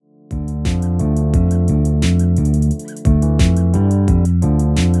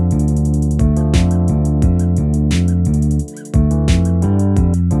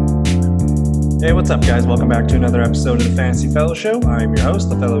Hey, what's up, guys? Welcome back to another episode of the Fantasy Fellow Show. I'm your host,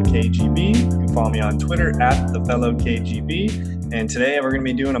 the Fellow KGB. You can follow me on Twitter at the Fellow KGB. And today we're going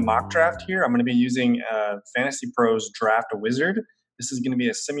to be doing a mock draft here. I'm going to be using Fantasy Pros Draft Wizard. This is going to be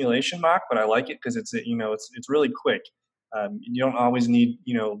a simulation mock, but I like it because it's really quick. You don't always need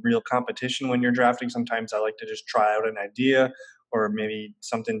real competition when you're drafting. Sometimes I like to just try out an idea or maybe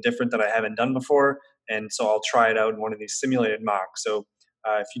something different that I haven't done before, and so I'll try it out in one of these simulated mocks. So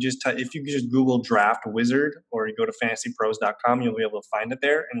if you just Google Draft Wizard or you go to fantasypros.com, you'll be able to find it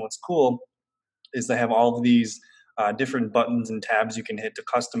there. And what's cool is they have all of these different buttons and tabs you can hit to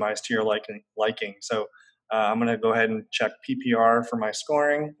customize to your liking. So I'm going to go ahead and check PPR for my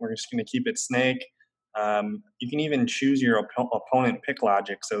scoring. We're just going to keep it snake. You can even choose your opponent pick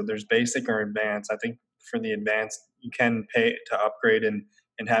logic. So there's basic or advanced. I think for the advanced, you can pay to upgrade and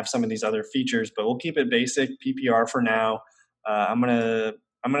have some of these other features, but we'll keep it basic PPR for now. I'm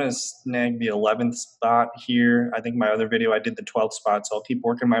gonna snag the 11th spot here. I think my other video I did the 12th spot, so I'll keep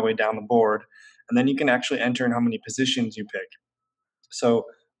working my way down the board, and then you can actually enter in how many positions you pick. So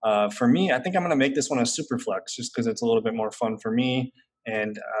for me, I think I'm gonna make this one a Superflex just because it's a little bit more fun for me.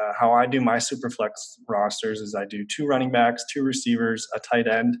 And how I do my Superflex rosters is I do 2 running backs, 2 receivers, a tight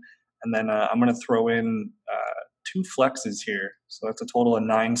end, and then I'm gonna throw in 2 flexes here. So that's a total of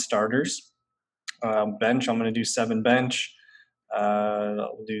 9 starters. Bench, I'm gonna do 7 bench.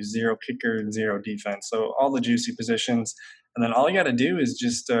 We'll do 0 kicker and 0 defense. So all the juicy positions. And then all you got to do is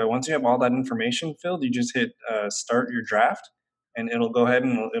just once you have all that information filled, you just hit start your draft, and it'll go ahead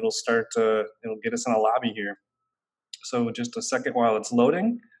and it'll start. It'll get us in a lobby here. So just a second while it's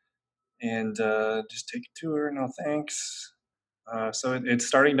loading, and just take a tour. No thanks. So it's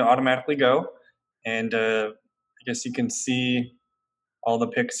starting to automatically go, and I guess you can see all the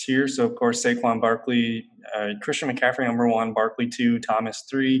picks here. So, of course, Saquon Barkley, Christian McCaffrey, number 1, Barkley 2, Thomas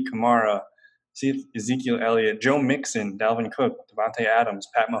 3, Kamara, Ezekiel Elliott, Joe Mixon, Dalvin Cook, Devontae Adams,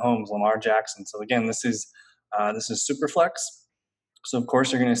 Pat Mahomes, Lamar Jackson. So, again, this is Superflex. So, of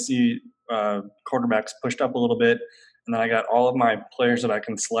course, you're going to see quarterbacks pushed up a little bit. And then I got all of my players that I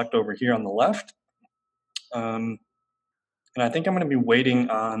can select over here on the left. And I think I'm going to be waiting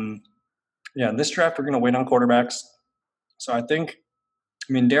on, this draft, we're going to wait on quarterbacks. So I think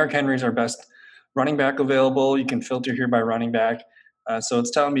Derrick Henry is our best running back available. You can filter here by running back. So it's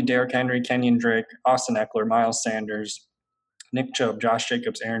telling me Derrick Henry, Kenyon Drake, Austin Eckler, Miles Sanders, Nick Chubb, Josh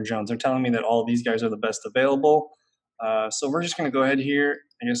Jacobs, Aaron Jones. They're telling me that all of these guys are the best available. So we're just going to go ahead here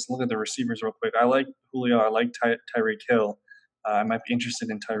and just look at the receivers real quick. I like Julio. I like Tyreek Hill. I might be interested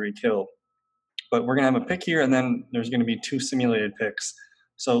in Tyreek Hill. But we're going to have a pick here, and then there's going to be 2 simulated picks.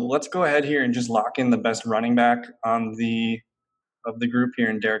 So let's go ahead here and just lock in the best running back of the group here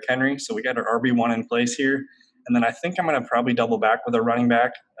in Derrick Henry. So we got our RB1 in place here. And then I think I'm going to probably double back with a running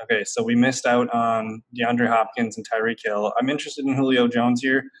back. Okay, so we missed out on DeAndre Hopkins and Tyreek Hill. I'm interested in Julio Jones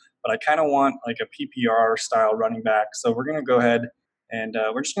here, but I kind of want like a PPR style running back. So we're going to go ahead and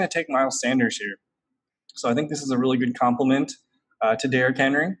we're just going to take Miles Sanders here. So I think this is a really good compliment to Derrick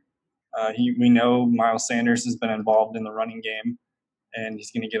Henry. We know Miles Sanders has been involved in the running game, and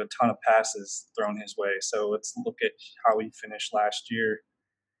he's going to get a ton of passes thrown his way. So let's look at how he finished last year.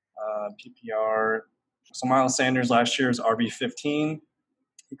 PPR. So Miles Sanders last year is RB15.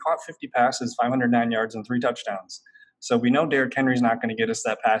 He caught 50 passes, 509 yards, and 3 touchdowns. So we know Derrick Henry's not going to get us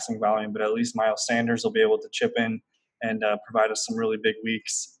that passing volume, but at least Miles Sanders will be able to chip in and provide us some really big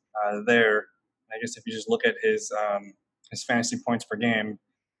weeks there. I guess if you just look at his fantasy points per game,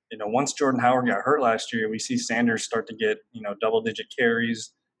 once Jordan Howard got hurt last year, we see Sanders start to get, double-digit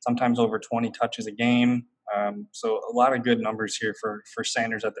carries, sometimes over 20 touches a game. So a lot of good numbers here for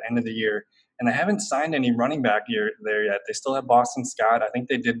Sanders at the end of the year. And they haven't signed any running back there yet. They still have Boston Scott. I think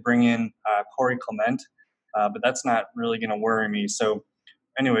they did bring in Corey Clement, but that's not really going to worry me. So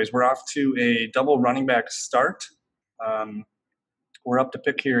anyways, we're off to a double running back start. We're up to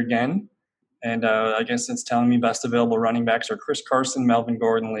pick here again. And I guess it's telling me best available running backs are Chris Carson, Melvin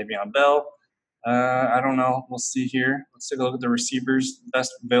Gordon, Le'Veon Bell. I don't know. We'll see here. Let's take a look at the receivers.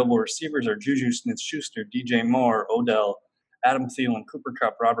 Best available receivers are Juju Smith-Schuster, DJ Moore, Odell, Adam Thielen, Cooper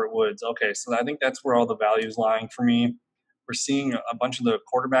Kupp, Robert Woods. Okay, so I think that's where all the value is lying for me. We're seeing a bunch of the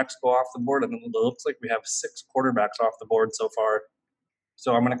quarterbacks go off the board, and it looks like we have 6 quarterbacks off the board so far.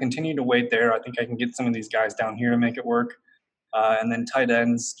 So I'm going to continue to wait there. I think I can get some of these guys down here to make it work. And then tight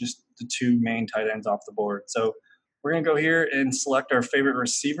ends, just the 2 main tight ends off the board. So we're going to go here and select our favorite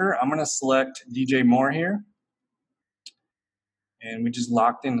receiver. I'm going to select DJ Moore here. And we just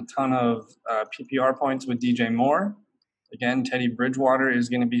locked in a ton of PPR points with DJ Moore. Again, Teddy Bridgewater is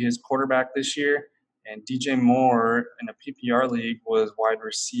going to be his quarterback this year. And DJ Moore in a PPR league was wide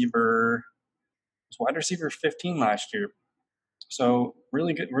receiver was wide receiver 15 last year. So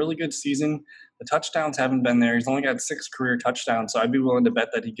really good season. The touchdowns haven't been there. He's only got 6 career touchdowns, so I'd be willing to bet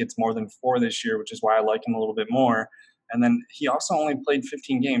that he gets more than 4 this year, which is why I like him a little bit more. And then he also only played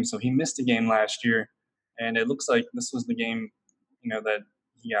 15 games, so he missed a game last year, and it looks like this was the game, that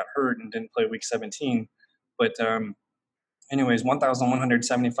he got hurt and didn't play week 17. But anyways,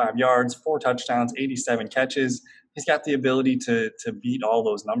 1,175 yards, 4 touchdowns, 87 catches. He's got the ability to beat all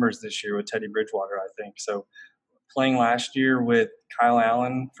those numbers this year with Teddy Bridgewater, I think. So playing last year with Kyle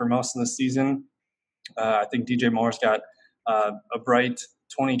Allen for most of the season, I think DJ Moore's got a bright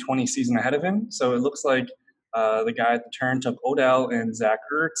 2020 season ahead of him. So it looks like the guy at the turn took Odell and Zach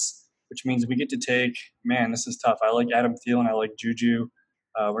Ertz, which means we get to take, man, this is tough. I like Adam Thielen. I like Juju.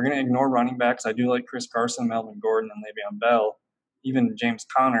 We're going to ignore running backs. I do like Chris Carson, Melvin Gordon, and Le'Veon Bell, even James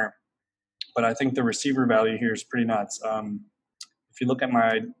Conner. But I think the receiver value here is pretty nuts. If you look at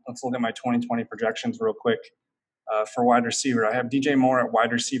let's look at my 2020 projections real quick. For wide receiver, I have DJ Moore at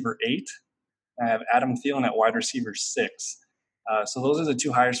wide receiver 8. I have Adam Thielen at wide receiver 6. So those are the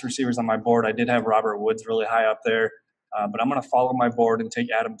 2 highest receivers on my board. I did have Robert Woods really high up there, but I'm going to follow my board and take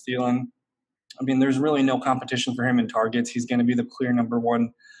Adam Thielen. I mean, there's really no competition for him in targets. He's going to be the clear number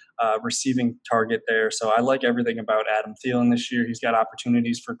 1 receiving target there. So I like everything about Adam Thielen this year. He's got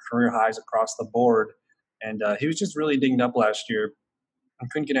opportunities for career highs across the board, and he was just really dinged up last year and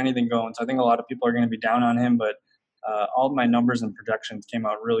couldn't get anything going. So I think a lot of people are going to be down on him, but all of my numbers and projections came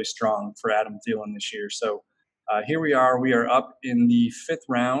out really strong for Adam Thielen this year. So here we are. We are up in the 5th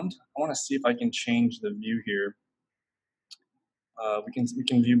round. I want to see if I can change the view here. We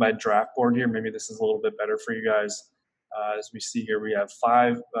can view by draft board here. Maybe this is a little bit better for you guys. As we see here, we have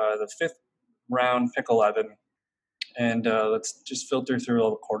 5, the 5th round, pick 11. And let's just filter through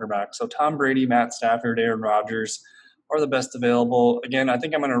all the quarterbacks. So Tom Brady, Matt Stafford, Aaron Rodgers are the best available. Again, I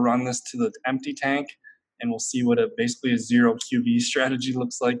think I'm going to run this to the empty tank, and we'll see what basically a 0 QB strategy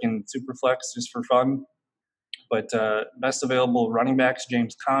looks like in Superflex just for fun. But best available running backs,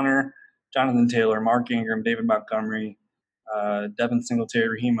 James Conner, Jonathan Taylor, Mark Ingram, David Montgomery, Devin Singletary,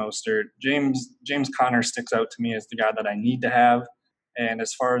 Raheem Mostert. James Conner sticks out to me as the guy that I need to have. And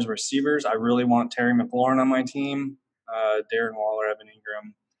as far as receivers, I really want Terry McLaurin on my team, Darren Waller, Evan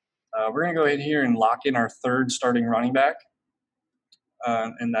Ingram. We're going to go ahead here and lock in our 3rd starting running back,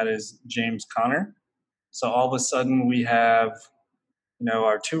 and that is James Conner. So all of a sudden we have,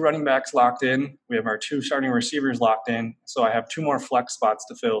 our 2 running backs locked in. We have our 2 starting receivers locked in. So I have 2 more flex spots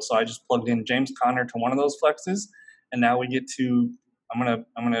to fill. So I just plugged in James Conner to one of those flexes, and now we get to. I'm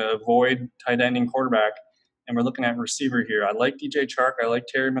gonna avoid tight end and quarterback, and we're looking at receiver here. I like DJ Chark. I like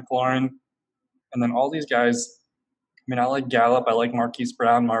Terry McLaurin, and then all these guys. I mean, I like Gallup. I like Marquise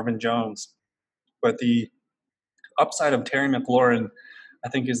Brown, Marvin Jones, but the upside of Terry McLaurin, I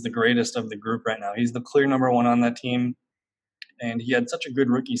think, is the greatest of the group right now. He's the clear number 1 on that team. And he had such a good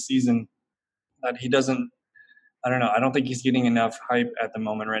rookie season that he doesn't – I don't know. I don't think he's getting enough hype at the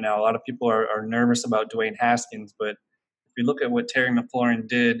moment right now. A lot of people are nervous about Dwayne Haskins, but if you look at what Terry McLaurin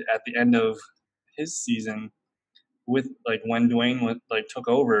did at the end of his season with when Dwayne took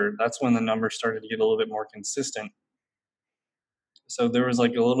over, that's when the numbers started to get a little bit more consistent. So there was a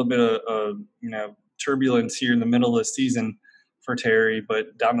little bit of turbulence here in the middle of the season for Terry,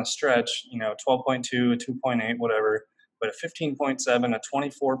 but down the stretch, 12.2, a 2.8, whatever. But a 15.7, a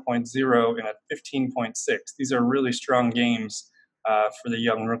 24.0, and a 15.6. These are really strong games for the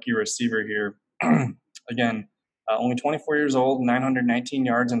young rookie receiver here. Again, only 24 years old, 919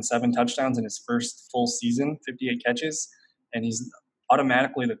 yards and 7 touchdowns in his first full season, 58 catches, and he's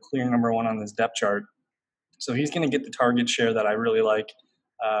automatically the clear number 1 on this depth chart. So he's going to get the target share that I really like.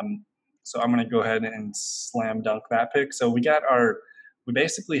 So I'm going to go ahead and slam dunk that pick. So we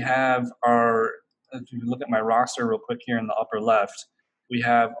basically have our, if you look at my roster real quick here in the upper left, we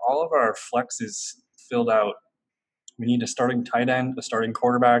have all of our flexes filled out. We need a starting tight end, a starting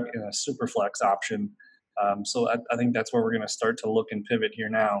quarterback, and a super flex option. So I think that's where we're going to start to look and pivot here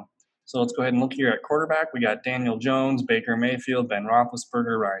now. So let's go ahead and look here at quarterback. We got Daniel Jones, Baker Mayfield, Ben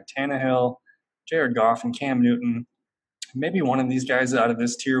Roethlisberger, Ryan Tannehill, Jared Goff, and Cam Newton. Maybe one of these guys out of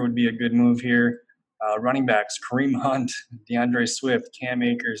this tier would be a good move here. Running backs, Kareem Hunt, DeAndre Swift, Cam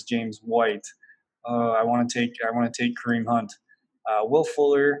Akers, James White. I want to take Kareem Hunt. Will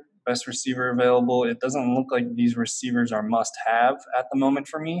Fuller, best receiver available. It doesn't look like these receivers are must-have at the moment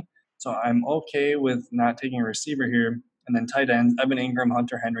for me, so I'm okay with not taking a receiver here. And then tight ends, Evan Ingram,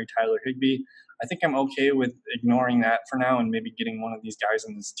 Hunter Henry, Tyler Higbee. I think I'm okay with ignoring that for now and maybe getting one of these guys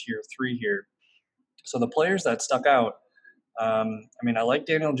in this tier 3 here. So the players that stuck out, I like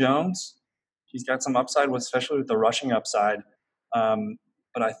Daniel Jones. He's got some upside, especially with the rushing upside.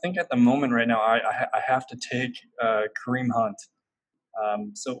 But I think at the moment right now, I have to take Kareem Hunt.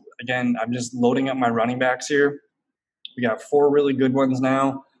 So again, I'm just loading up my running backs here. We got four really good ones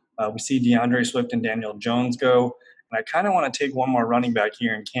now. We see DeAndre Swift and Daniel Jones go. And I kind of want to take one more running back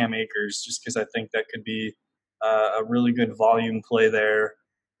here in Cam Akers, just because I think that could be a really good volume play there.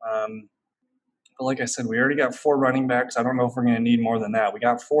 Um, but like I said, we already got four running backs. I don't know if we're going to need more than that. We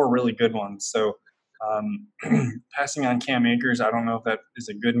got four really good ones. So passing on Cam Akers, I don't know if that is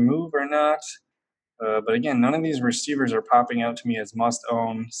a good move or not. But again, none of these receivers are popping out to me as must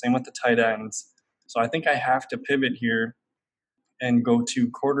own. Same with the tight ends. So I think I have to pivot here and go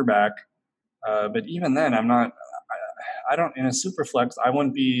to quarterback. But even then, I'm not. I don't in a super flex. I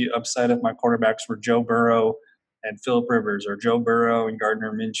wouldn't be upset if my quarterbacks were Joe Burrow and Philip Rivers or Joe Burrow and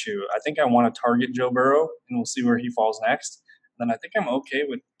Gardner Minshew. I think I want to target Joe Burrow, and we'll see where he falls next. And then I think I'm okay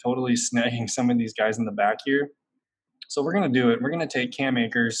with totally snagging some of these guys in the back here. So we're going to do it. We're going to take Cam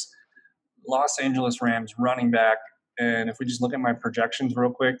Akers, Los Angeles Rams running back. And if we just look at my projections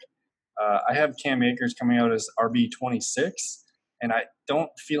real quick, I have Cam Akers coming out as RB26, and I don't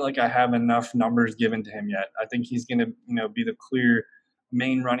feel like I have enough numbers given to him yet. I think he's going to, be the clear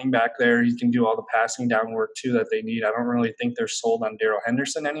main running back there. He can do all the passing down work too that they need. I don't really think they're sold on Darrell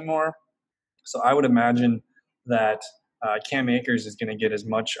Henderson anymore. So I would imagine that Cam Akers is going to get as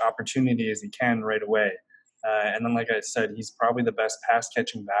much opportunity as he can right away. And then, like I said, he's probably the best pass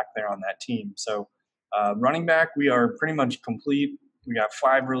catching back there on that team. So, running back, we are pretty much complete. We got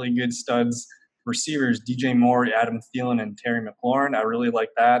five really good studs. Receivers, DJ Moore, Adam Thielen, and Terry McLaurin. I really like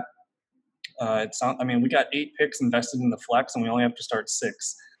that. We got 8 picks invested in the flex, and we only have to start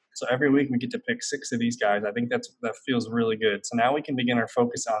 6. So every week we get to pick 6 of these guys. I think that feels really good. So now we can begin our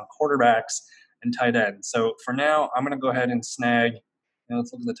focus on quarterbacks and tight ends. So for now, I'm going to go ahead and snag.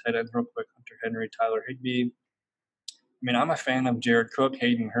 Let's look at the tight ends real quick. Hunter Henry, Tyler Higbee. I'm a fan of Jared Cook,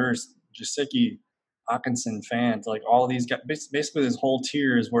 Hayden Hurst, Jasicki, Hawkinson fans. Like all of these guys, basically this whole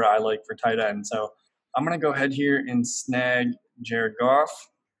tier is where I like for tight end. So I'm going to go ahead here and snag Jared Goff.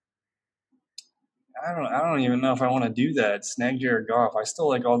 I don't even know if I want to do that. Snag Jared Goff. I still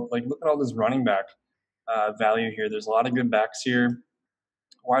look at all this running back value here. There's a lot of good backs here.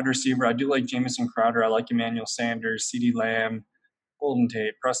 Wide receiver, I do like Jamison Crowder. I like Emmanuel Sanders, CeeDee Lamb, Golden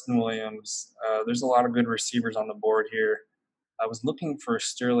Tate, Preston Williams. There's a lot of good receivers on the board here. I was looking for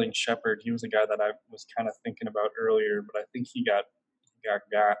Sterling Shepard. He was a guy that I was kind of thinking about earlier, but I think he got.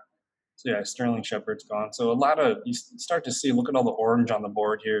 So yeah, Sterling Shepard's gone. So you start to see. Look at all the orange on the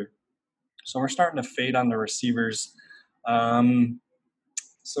board here. So we're starting to fade on the receivers.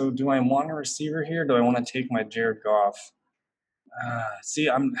 So do I want a receiver here? Do I want to take my Jared Goff?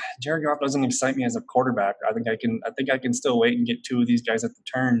 Jared Goff doesn't excite me as a quarterback. I think I can still wait and get 2 of these guys at the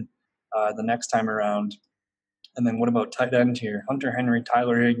turn the next time around. And then what about tight end here? Hunter Henry,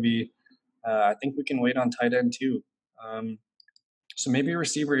 Tyler Higbee. I think we can wait on tight end too. So maybe a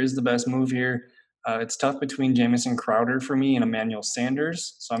receiver is the best move here. It's tough between Jamison Crowder for me and Emmanuel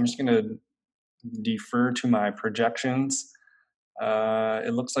Sanders. So I'm just going to defer to my projections.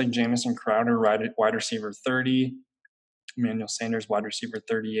 It looks like Jamison Crowder, wide receiver 30. Emmanuel Sanders, wide receiver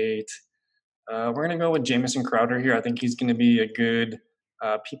 38. We're going to go with Jamison Crowder here. I think he's going to be a good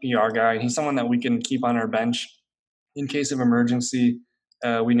PPR guy. He's someone that we can keep on our bench in case of emergency.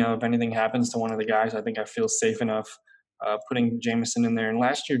 We know if anything happens to one of the guys, I think I feel safe enough putting Jamison in there. And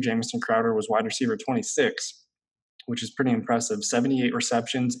last year, Jamison Crowder was wide receiver 26, which is pretty impressive. 78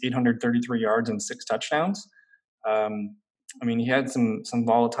 receptions, 833 yards, and 6 touchdowns. He had some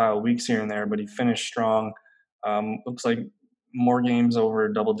volatile weeks here and there, but he finished strong. Looks like more games over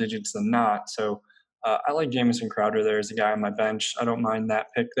double digits than not. So I like Jamison Crowder there as a guy on my bench. I don't mind that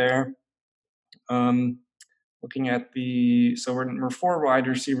pick there. Looking at we're 4 wide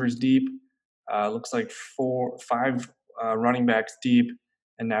receivers deep. Looks like 5 running backs deep.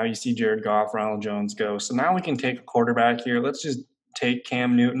 And now you see Jared Goff, Ronald Jones go. So now we can take a quarterback here. Let's just take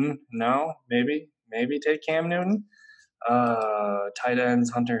Cam Newton. No, maybe take Cam Newton. Tight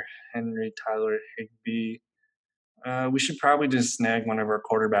ends, Hunter Henry, Tyler Higbee. We should probably just snag one of our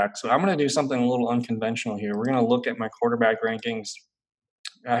quarterbacks. So I'm going to do something a little unconventional here. We're going to look at my quarterback rankings.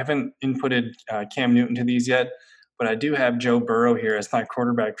 I haven't inputted Cam Newton to these yet, but I do have Joe Burrow here as my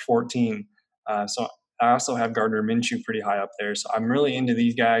quarterback 14. So I also have Gardner Minshew pretty high up there. So I'm really into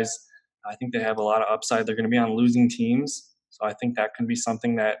these guys. I think they have a lot of upside. They're going to be on losing teams. So I think that can be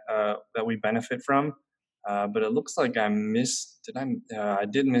something that we benefit from. But it looks like I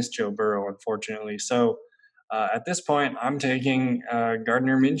did miss Joe Burrow, unfortunately. So at this point, I'm taking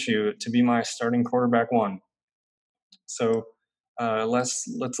Gardner Minshew to be my starting quarterback 1. So let's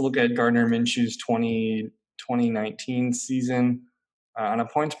look at Gardner Minshew's 2019 season. On a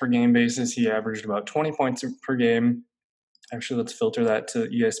points per game basis, he averaged about 20 points per game. Actually, let's filter that to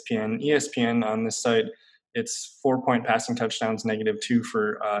ESPN. ESPN on this site, it's 4-point passing touchdowns, -2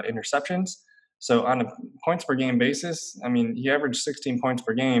 for interceptions. So on a points per game basis, I mean, he averaged 16 points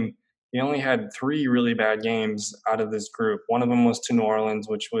per game. He only had 3 really bad games out of this group. One of them was to New Orleans,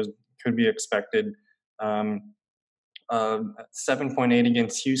 which was could be expected. Um, 7.8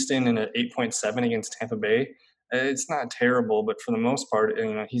 against Houston and an 8.7 against Tampa Bay. It's not terrible, but for the most part,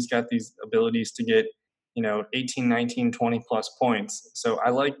 he's got these abilities to get, 18, 19, 20 plus points. So I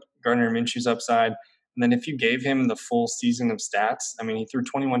like Gardner Minshew's upside. And then if you gave him the full season of stats, I mean, he threw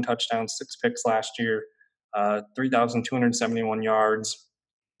 21 touchdowns, 6 picks last year, 3,271 yards.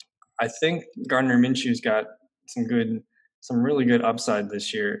 I think Gardner Minshew's got some really good upside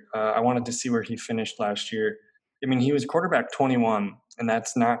this year. I wanted to see where he finished last year. I mean, he was quarterback 21, and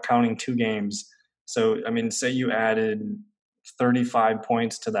that's not counting 2 games. So, I mean, say you added 35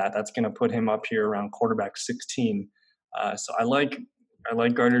 points to that, that's going to put him up here around quarterback 16. So I like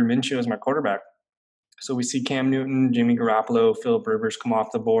Gardner Minshew as my quarterback. So we see Cam Newton, Jimmy Garoppolo, Philip Rivers come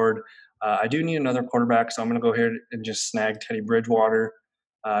off the board. I do need another quarterback, so I'm going to go ahead and just snag Teddy Bridgewater.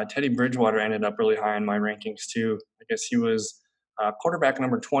 Teddy Bridgewater ended up really high in my rankings too. I guess he was quarterback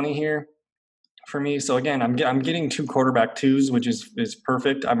number 20 here for me. So again, I'm getting 2 quarterback twos, which is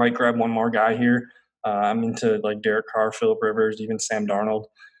perfect. I might grab one more guy here. I'm into like Derek Carr, Philip Rivers, even Sam Darnold.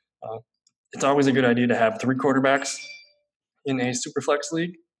 Uh, it's always a good idea to have 3 quarterbacks in a Superflex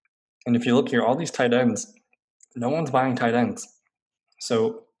league. And if you look here, all these tight ends, no one's buying tight ends.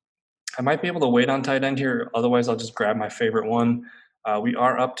 So I might be able to wait on tight end here. Otherwise, I'll just grab my favorite one. We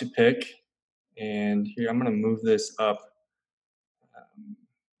are up to pick. And here, I'm going to move this up.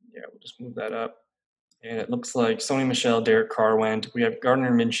 Yeah, we'll just move that up. And it looks like Sony Michel, Derek Carr went. We have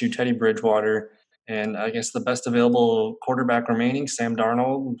Gardner Minshew, Teddy Bridgewater, and I guess the best available quarterback remaining, Sam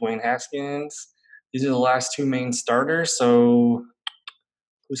Darnold, Dwayne Haskins. These are the last 2 main starters. So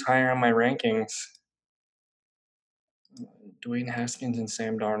who's higher on my rankings? Dwayne Haskins and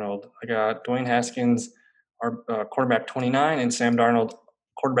Sam Darnold. I got Dwayne Haskins, our quarterback 29, and Sam Darnold,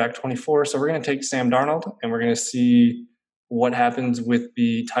 quarterback 24. So we're going to take Sam Darnold, and we're going to see what happens with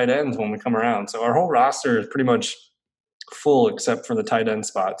the tight ends when we come around. So our whole roster is pretty much full except for the tight end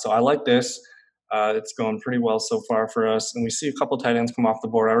spot. So I like this. It's going pretty well so far for us. And we see a couple tight ends come off the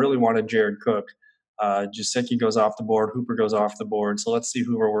board. I really wanted Jared Cook. Gesicki goes off the board. Hooper goes off the board. So let's see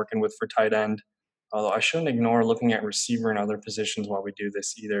who we're working with for tight end. Although I shouldn't ignore looking at receiver and other positions while we do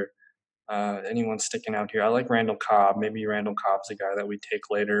this either. Anyone sticking out here? I like Randall Cobb. Maybe Randall Cobb's a guy that we take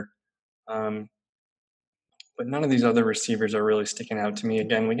later. But none of these other receivers are really sticking out to me.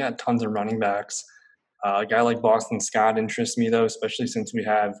 Again, we got tons of running backs. A guy like Boston Scott interests me, though, especially since we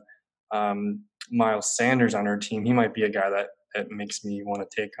have Miles Sanders on our team. He might be a guy that makes me want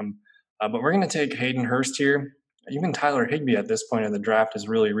to take him. But we're going to take Hayden Hurst here. Even Tyler Higbee at this point in the draft is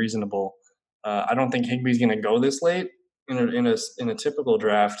really reasonable. I don't think Higbee's going to go this late in a typical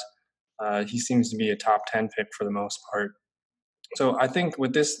draft. He seems to be a top 10 pick for the most part. So I think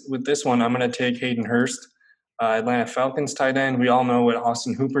with this one, I'm going to take Hayden Hurst. Atlanta Falcons tight end. We all know what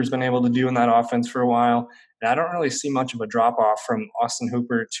Austin Hooper's been able to do in that offense for a while. And I don't really see much of a drop off from Austin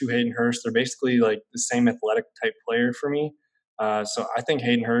Hooper to Hayden Hurst. They're basically like the same athletic type player for me. So I think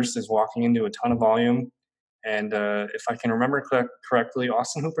Hayden Hurst is walking into a ton of volume. And if I can remember correctly,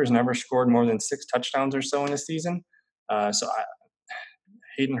 Austin Hooper's never scored more than 6 touchdowns or so in a season.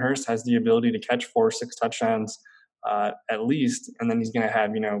 Hayden Hurst has the ability to catch 4 or 6 touchdowns at least, and then he's going to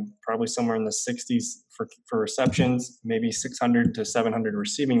have probably somewhere in the 60s for receptions, maybe 600 to 700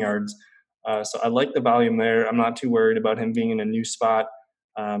 receiving yards. So I like the volume there. I'm not too worried about him being in a new spot.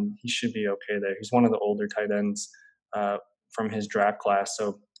 He should be okay there. He's one of the older tight ends from his draft class,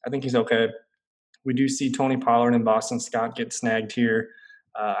 so I think he's okay. We do see Tony Pollard and Boston Scott get snagged here.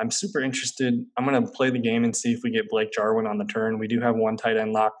 I'm super interested. I'm going to play the game and see if we get Blake Jarwin on the turn. We do have one tight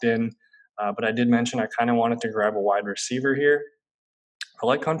end locked in. But I did mention I kind of wanted to grab a wide receiver here. I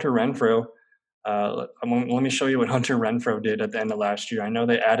like Hunter Renfrow. Let me show you what Hunter Renfrow did at the end of last year. I know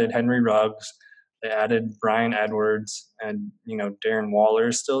they added Henry Ruggs, they added Brian Edwards, and Darren Waller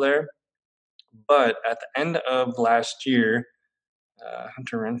is still there. But at the end of last year,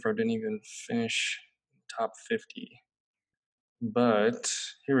 Hunter Renfrow didn't even finish top 50. But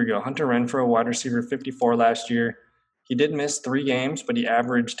here we go. Hunter Renfrow, wide receiver 54 last year. He did miss 3 games, but he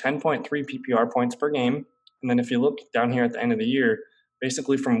averaged 10.3 PPR points per game. And then if you look down here at the end of the year,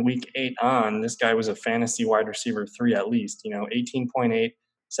 basically from week 8 on, this guy was a fantasy wide receiver 3 at least. 18.8,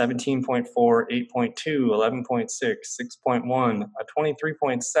 17.4, 8.2, 11.6, 6.1, a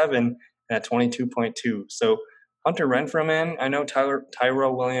 23.7, and a 22.2. So Hunter Renfrow, man, I know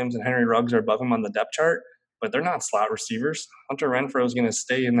Tyrell Williams and Henry Ruggs are above him on the depth chart, but they're not slot receivers. Hunter Renfrow is going to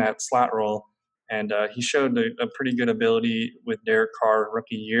stay in that slot role, and he showed a pretty good ability with Derek Carr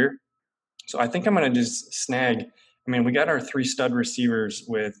rookie year. So I think I'm going to just snag. I mean, we got our three stud receivers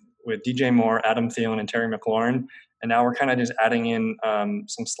with DJ Moore, Adam Thielen, and Terry McLaurin, and now we're kind of just adding in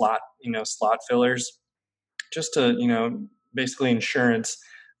some slot fillers, just to basically insurance,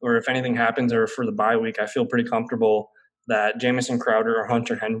 or if anything happens, or for the bye week, I feel pretty comfortable that Jamison Crowder or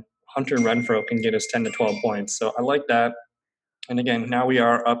Hunter Renfrow can get us 10 to 12 points. So I like that. And again, now we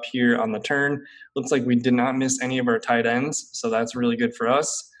are up here on the turn. Looks like we did not miss any of our tight ends, so that's really good for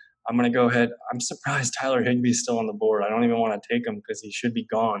us. I'm going to go ahead. I'm surprised Tyler Higbee's still on the board. I don't even want to take him because he should be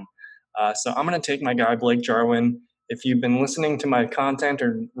gone. So I'm going to take my guy, Blake Jarwin. If you've been listening to my content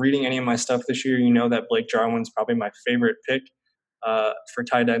or reading any of my stuff this year, you know that Blake Jarwin's probably my favorite pick for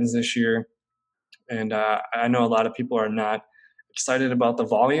tight ends this year. And I know a lot of people are not excited about the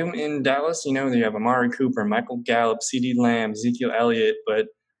volume in Dallas. You know, they have Amari Cooper, Michael Gallup, CeeDee Lamb, Ezekiel Elliott, but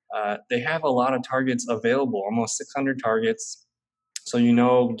they have a lot of targets available, almost 600 targets. So,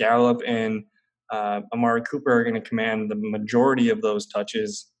 Gallup and Amari Cooper are going to command the majority of those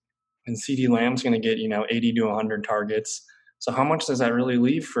touches, and CeeDee Lamb's going to get, 80 to 100 targets. So how much does that really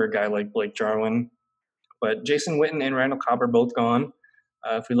leave for a guy like Blake Jarwin? But Jason Witten and Randall Cobb are both gone.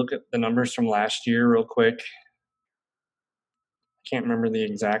 If we look at the numbers from last year real quick, I can't remember the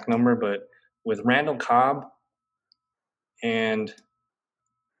exact number, but with Randall Cobb and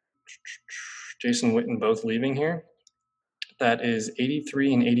Jason Witten both leaving here, that is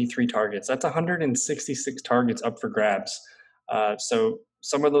 83 and 83 targets. That's 166 targets up for grabs. So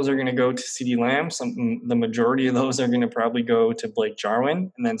some of those are going to go to CeeDee Lamb. The majority of those are going to probably go to Blake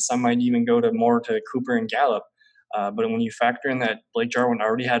Jarwin, and then some might even go to Cooper and Gallup. But when you factor in that Blake Jarwin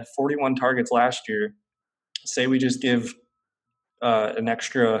already had 41 targets last year, say we just give an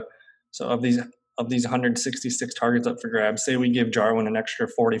extra, so of these 166 targets up for grabs, say we give Jarwin an extra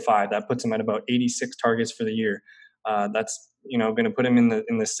 45, that puts him at about 86 targets for the year. That's going to put him in the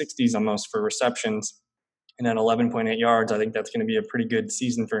 60s almost for receptions, and at 11.8 yards, I think that's going to be a pretty good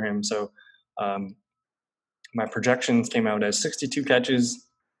season for him. So my projections came out as 62 catches,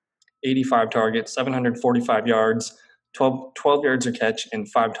 85 targets, 745 yards, 12 yards a catch, and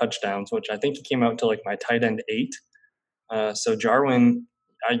 5 touchdowns, which I think he came out to like my tight end 8. So Jarwin,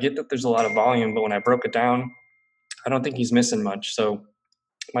 I get that there's a lot of volume, but when I broke it down, I don't think he's missing much. So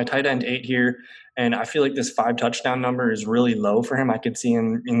my tight end 8 here, and I feel like this 5 touchdown number is really low for him. I could see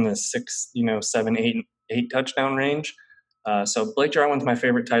him in the 6, 7, 8 touchdown range. So Blake Jarwin's my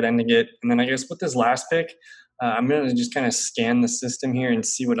favorite tight end to get. And then I guess with this last pick, I'm going to just kind of scan the system here and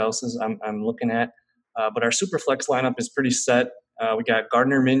see what else is I'm looking at. But our Superflex lineup is pretty set. We got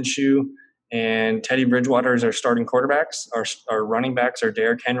Gardner Minshew and Teddy Bridgewater as our starting quarterbacks. Our running backs are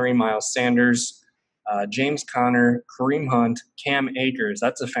Derrick Henry, Miles Sanders, James Conner, Kareem Hunt, Cam Akers.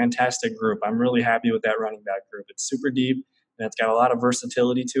 That's a fantastic group. I'm really happy with that running back group. It's super deep, and it's got a lot of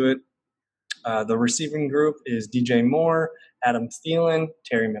versatility to it. The receiving group is DJ Moore, Adam Thielen,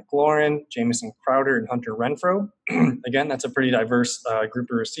 Terry McLaurin, Jamison Crowder, and Hunter Renfrow. Again, that's a pretty diverse group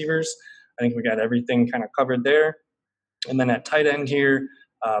of receivers. I think we got everything kind of covered there. And then at tight end here,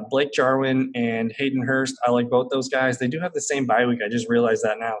 Blake Jarwin and Hayden Hurst. I like both those guys. They do have the same bye week. I just realized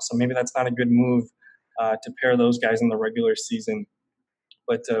that now. So maybe that's not a good move to pair those guys in the regular season.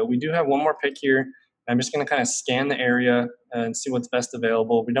 But we do have one more pick here. I'm just going to kind of scan the area and see what's best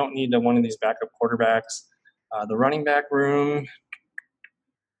available. We don't need one of these backup quarterbacks. The running back room,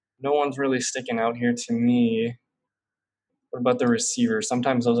 no one's really sticking out here to me. What about the receivers?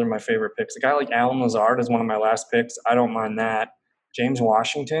 Sometimes those are my favorite picks. A guy like Alan Lazard is one of my last picks. I don't mind that. James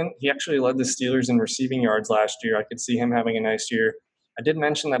Washington, he actually led the Steelers in receiving yards last year. I could see him having a nice year. I did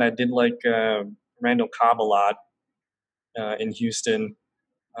mention that I did like Randall Cobb a lot in Houston.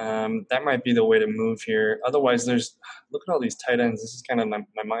 That might be the way to move here. Otherwise, look at all these tight ends. This is kind of my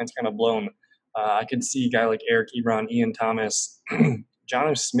mind's kind of blown. I could see a guy like Eric Ebron, Ian Thomas,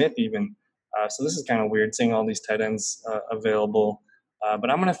 Jonnu Smith even. So this is kind of weird seeing all these tight ends available. But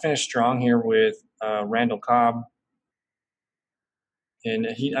I'm going to finish strong here with Randall Cobb. And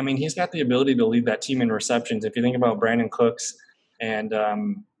he's got the ability to lead that team in receptions. If you think about Brandon Cooks and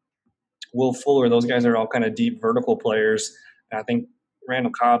Will Fuller, those guys are all kind of deep vertical players. And I think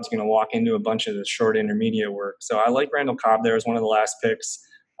Randall Cobb's going to walk into a bunch of the short intermediate work. So I like Randall Cobb there as one of the last picks.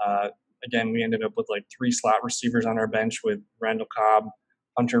 Again, we ended up with like 3 slot receivers on our bench with Randall Cobb,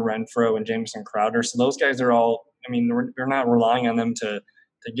 Hunter Renfrow, and Jamison Crowder. So those guys are all, we're not relying on them to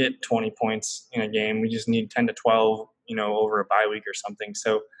get 20 points in a game. We just need 10 to 12, over a bye week or something.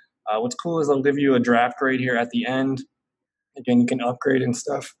 So What's cool is they'll give you a draft grade here at the end. Again, you can upgrade and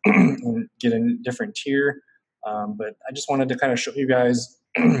stuff and get a different tier. But I just wanted to kind of show you guys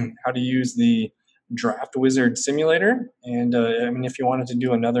how to use the Draft Wizard simulator. And I mean, if you wanted to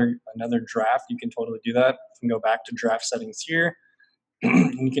do another draft, you can totally do that. You can go back to draft settings here.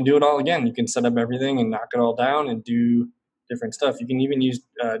 And you can do it all again. You can set up everything and knock it all down and do different stuff. You can even use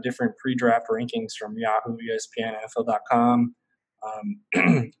different pre-draft rankings from Yahoo, ESPN, NFL.com.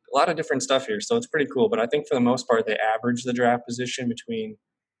 A lot of different stuff here, so it's pretty cool. But I think for the most part, they average the draft position between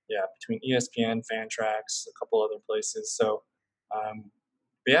ESPN, Fantrax, a couple other places. So,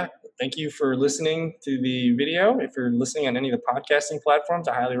 yeah, thank you for listening to the video. If you're listening on any of the podcasting platforms,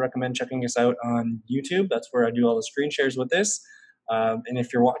 I highly recommend checking us out on YouTube. That's where I do all the screen shares with this. And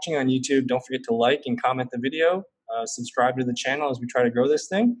if you're watching on YouTube, don't forget to like and comment the video. Subscribe to the channel as we try to grow this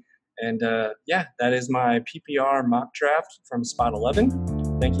thing. And yeah, that is my PPR mock draft from spot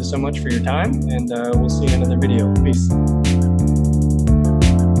 11. Thank you so much for your time, and we'll see you in another video. Peace.